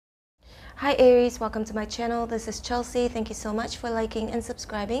Hi Aries, welcome to my channel. This is Chelsea. Thank you so much for liking and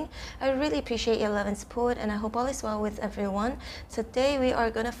subscribing. I really appreciate your love and support, and I hope all is well with everyone. Today we are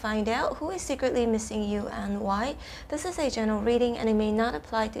going to find out who is secretly missing you and why. This is a general reading and it may not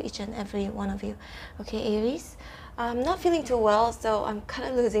apply to each and every one of you. Okay, Aries? I'm not feeling too well, so I'm kind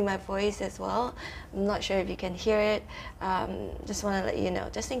of losing my voice as well. I'm not sure if you can hear it. Just want to let you know,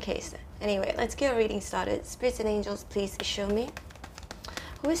 just in case. Anyway, let's get our reading started. Spirits and angels, please show me.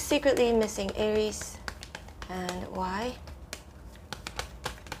 Who is secretly missing Aries and why?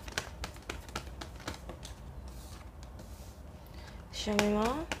 Show me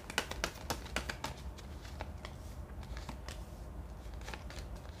more.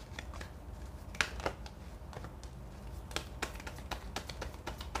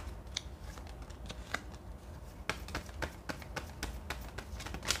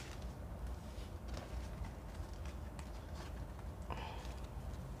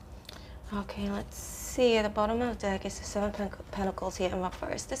 Okay, let's see. At the bottom of the deck is the Seven Pentacles here in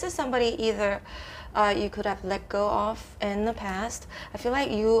reverse. This is somebody either you could have let go of in the past. I feel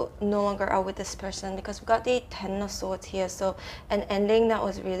like you no longer are with this person because we got the Ten of Swords here. So an ending that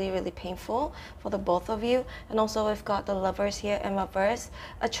was really, really painful for the both of you. And also we've got the Lovers here in reverse.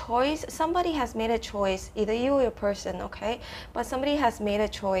 A choice. Somebody has made a choice, either you or your person, okay? But somebody has made a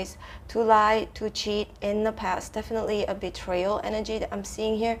choice to lie, to cheat in the past. Definitely a betrayal energy that I'm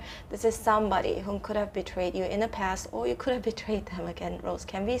seeing here. This is somebody who could have betrayed you in the past, or you could have betrayed them. Again, roles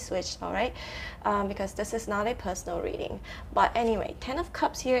can be switched, all right? Because this is not a personal reading. But anyway, Ten of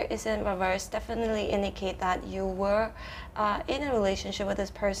Cups here is in reverse. Definitely indicate that you were in a relationship with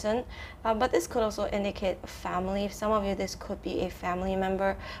this person. But this could also indicate a family. Some of you, this could be a family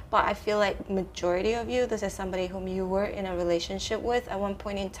member. But I feel like majority of you, this is somebody whom you were in a relationship with at one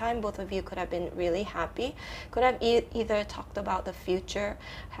point in time. Both of you could have been really happy. Could have either talked about the future,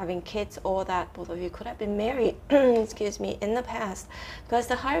 having kids, or that both of you could have been married, excuse me, in the past. Because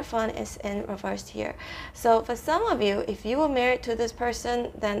the Hierophant is in reverse here. So for some of you, if you were married to this person,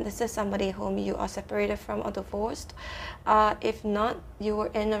 then this is somebody whom you are separated from or divorced. If not, you were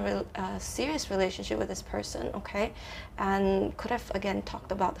in a serious relationship with this person, okay? And could have, again,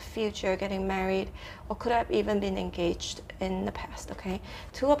 talked about the future, getting married, or could have even been engaged in the past, okay?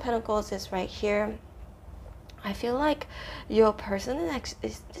 Two of Pentacles is right here. I feel like your person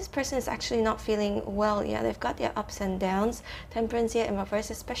this person is actually not feeling well. Yeah, they've got their ups and downs. Temperance here in reverse,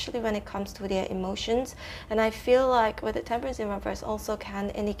 especially when it comes to their emotions. And I feel like with the Temperance in reverse also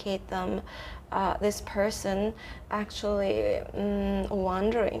can indicate them, this person actually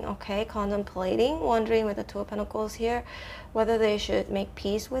wondering, okay, contemplating, wondering with the Two of Pentacles here, whether they should make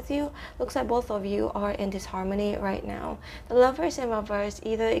peace with you. Looks like both of you are in disharmony right now. The Lovers in reverse,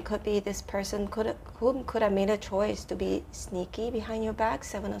 either it could be this person whom could have made a choice to be sneaky behind your back.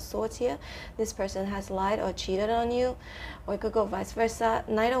 Seven of Swords here. This person has lied or cheated on you, or it could go vice versa.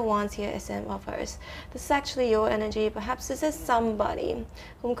 Knight of Wands here is in reverse. This is actually your energy. Perhaps this is somebody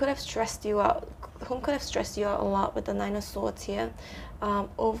whom could have stressed you out, a lot with the Nine of Swords here,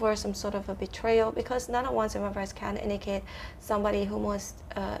 over some sort of a betrayal, because Nine of Wands in reverse can indicate somebody whom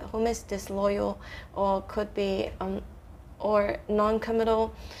is disloyal, or could be or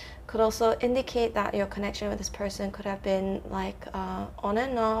non-committal. Could also indicate that your connection with this person could have been like on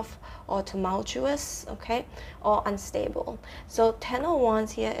and off, or tumultuous, okay, or unstable. So Ten of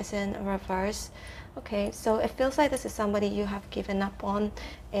Wands here is in reverse. Okay, so it feels like this is somebody you have given up on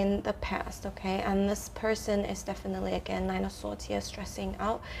in the past, okay? And this person is definitely, again, Nine of Swords here, stressing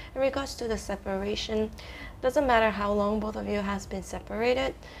out in regards to the separation. Doesn't matter how long both of you has been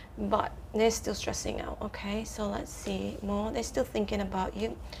separated, but they're still stressing out, okay? So let's see more. They're still thinking about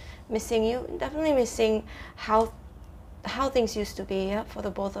you, missing you, definitely missing how things used to be, yeah, for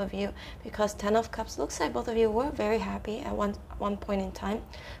the both of you, because Ten of Cups looks like both of you were very happy at one point in time.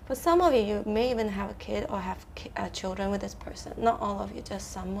 For some of you, you may even have a kid or have children with this person. Not all of you,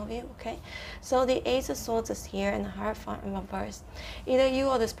 just some of you, okay? So the Ace of Swords is here and the Hierophant in reverse. Either you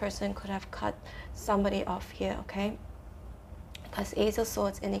or this person could have cut somebody off here, okay? Because Ace of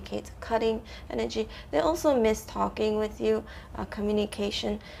Swords indicates cutting energy. They also miss talking with you,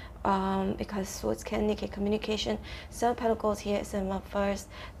 communication, because Swords can indicate communication. Seven Pentacles here is in reverse.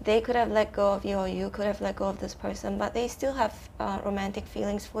 They could have let go of you, or you could have let go of this person, but they still have romantic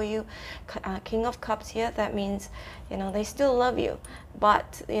feelings for you. King of Cups here, that means, you know, they still love you.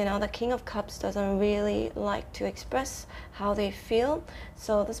 But you know, the King of Cups doesn't really like to express how they feel,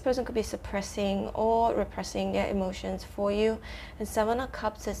 so this person could be suppressing or repressing their emotions for you. And Seven of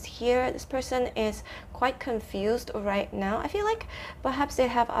Cups is here. This person is quite confused right now. I feel like perhaps they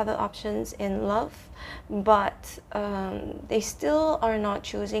have other options in love, but they still are not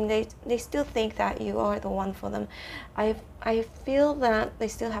choosing. They still think that you are the one for them. I feel that they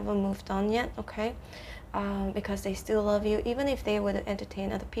still haven't moved on yet, okay? Because they still love you. Even if they would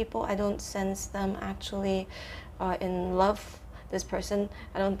entertain other people, I don't sense them actually in love this person.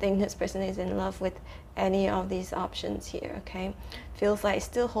 I don't think this person is in love with any of these options here, okay? Feels like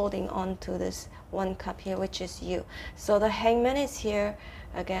still holding on to this one cup here, which is you. So the Hangman is here.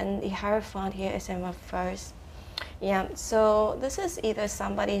 Again, the Hierophant here is in reverse. Yeah, so this is either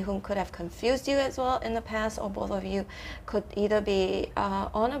somebody who could have confused you as well in the past, or both of you could either be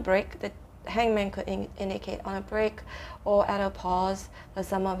on a break. The Hangman could indicate on a break or at a pause for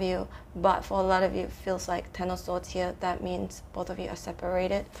some of you, but for a lot of you it feels like Ten of Swords here. That means both of you are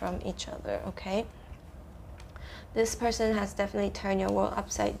separated from each other, okay? This person has definitely turned your world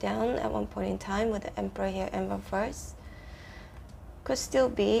upside down at one point in time with the Emperor here in reverse. Could still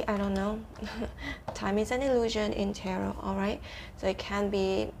be, I don't know. Time is an illusion in tarot, all right? So it can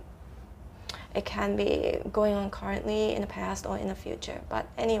be going on currently, in the past, or in the future. But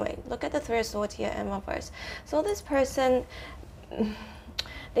anyway, look at the Three of Swords here in reverse. So this person,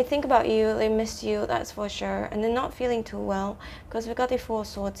 they think about you, they miss you, that's for sure, and they're not feeling too well because we got the Four of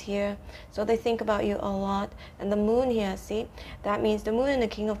Swords here. So they think about you a lot. And the Moon here, see, that means the Moon and the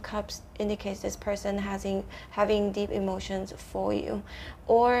King of Cups indicates this person having deep emotions for you,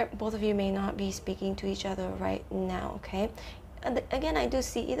 or both of you may not be speaking to each other right now, okay? And again, I do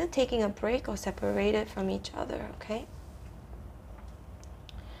see either taking a break or separated from each other, okay?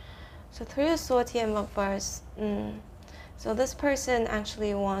 So Three of Swords here in reverse. So this person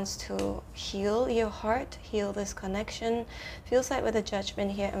actually wants to heal your heart, heal this connection. Feels like with the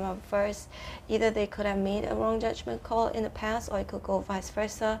Judgment here in reverse, either they could have made a wrong judgment call in the past, or it could go vice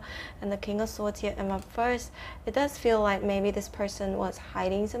versa. And the King of Swords here in reverse, it does feel like maybe this person was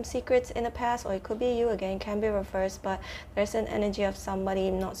hiding some secrets in the past, or it could be you. Again, it can be reversed, but there's an energy of somebody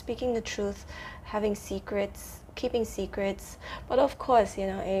not speaking the truth, having secrets, keeping secrets. But of course, you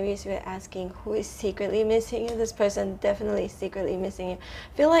know, Aries, you're asking who is secretly missing you. This person definitely secretly missing you.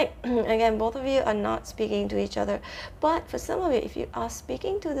 Feel like again, both of you are not speaking to each other, but for some of you, if you are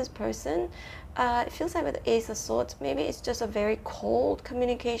speaking to this person, it feels like with the Ace of Swords, maybe it's just a very cold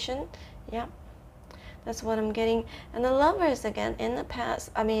communication. Yeah, that's what I'm getting. And the Lovers, again, in the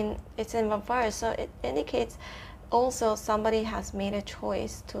past, I mean, it's in reverse, so it indicates also somebody has made a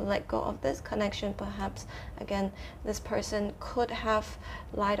choice to let go of this connection. Perhaps again, this person could have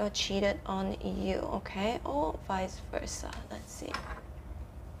lied or cheated on you, okay, or vice versa. Let's see.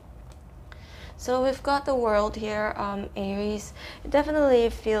 So we've got the World here, Aries. It definitely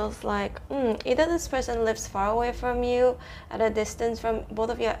feels like either this person lives far away from you, at a distance from, both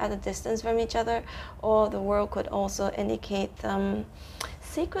of you are at a distance from each other, or the World could also indicate them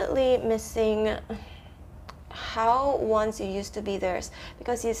secretly missing how once you used to be theirs.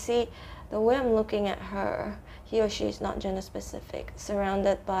 Because you see, the way I'm looking at her, he or she is not gender specific,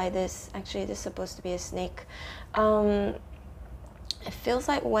 surrounded by this, actually this is supposed to be a snake. It feels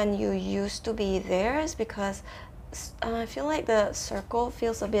like when you used to be theirs, because I feel like the circle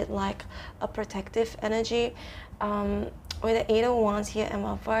feels a bit like a protective energy. With the Eight of Wands here in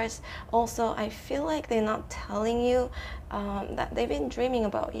reverse, also I feel like they're not telling you that they've been dreaming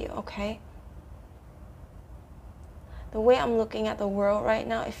about you, okay? The way I'm looking at the world right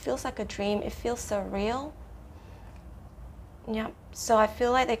now, it feels like a dream. It feels surreal. Yeah, so I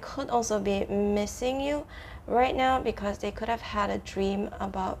feel like they could also be missing you right now, because they could have had a dream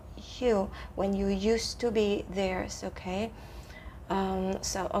about you when you used to be theirs, okay?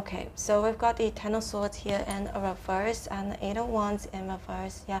 So we've got the Ten of Swords here in reverse and the Eight of Wands in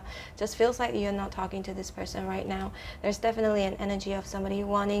reverse. Yeah, just feels like you're not talking to this person right now. There's definitely an energy of somebody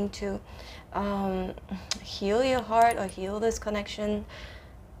wanting to heal your heart or heal this connection,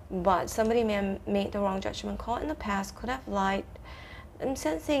 but somebody may have made the wrong judgment call in the past, could have lied. I'm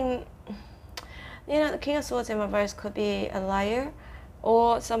sensing, you know, the King of Swords in reverse could be a liar,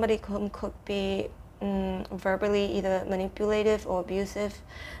 or somebody could be verbally either manipulative or abusive.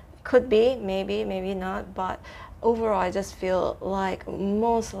 Could be, maybe not, but overall I just feel like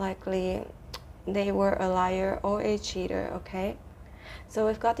most likely they were a liar or a cheater, okay? So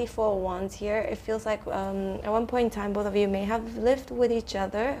we've got the Four of Wands here. It feels like at one point in time both of you may have lived with each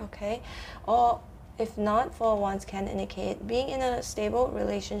other, okay? Or if not, 4 of Wands can indicate being in a stable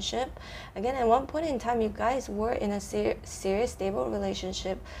relationship. Again, at one point in time, you guys were in a serious, stable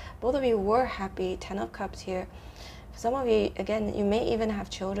relationship. Both of you were happy. 10 of Cups here. Some of you, again, you may even have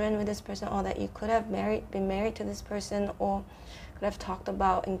children with this person, or that you could have been married to this person, or could have talked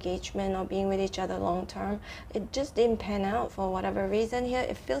about engagement or being with each other long term. It just didn't pan out for whatever reason here.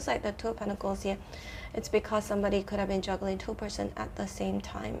 It feels like the 2 of Pentacles here. It's because somebody could have been juggling 2 persons at the same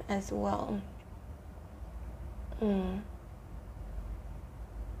time as well.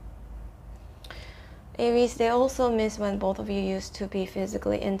 Aries, they also miss when both of you used to be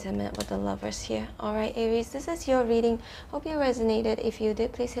physically intimate with the Lovers here. Alright, Aries, this is your reading. Hope you resonated. If you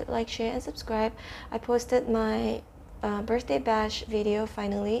did, please hit like, share, and subscribe. I posted my birthday bash video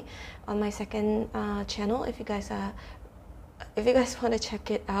finally on my second channel. If you guys want to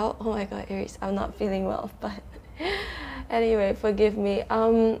check it out. Oh my god, Aries, I'm not feeling well, but anyway, forgive me.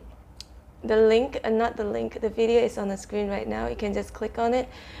 The link, the video is on the screen right now. You can just click on it.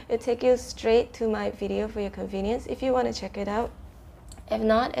 It'll take you straight to my video for your convenience if you want to check it out. If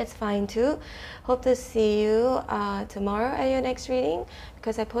not, it's fine too. Hope to see you tomorrow at your next reading,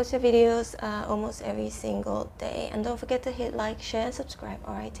 because I post your videos almost every single day. And don't forget to hit like, share, and subscribe.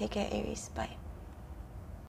 Alright, take care, Aries. Bye.